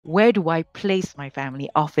where do I place my family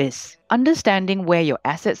office? Understanding where your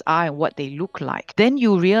assets are and what they look like. Then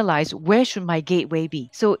you realize, where should my gateway be?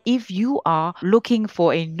 So if you are looking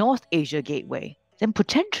for a North Asia gateway, then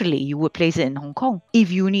potentially you would place it in Hong Kong.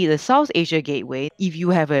 If you need a South Asia gateway, if you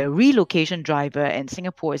have a relocation driver and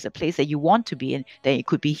Singapore is a place that you want to be in, then it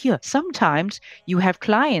could be here. Sometimes you have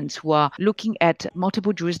clients who are looking at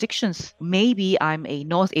multiple jurisdictions. Maybe I'm a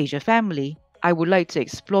North Asia family. I would like to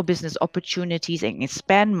explore business opportunities and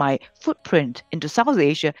expand my footprint into South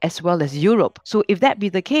Asia as well as Europe. So if that be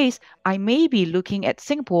the case, I may be looking at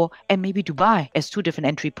Singapore and maybe Dubai as two different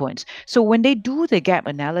entry points. So when they do the gap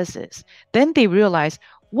analysis, then they realize,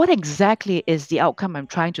 what exactly is the outcome I'm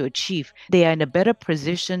trying to achieve? They are in a better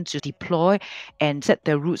position to deploy and set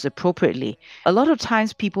their routes appropriately. A lot of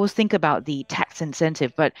times people think about the tax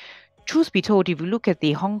incentive, but truth be told, if you look at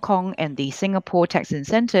the Hong Kong and the Singapore tax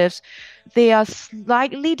incentives, they are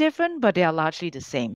slightly different, but they are largely the same.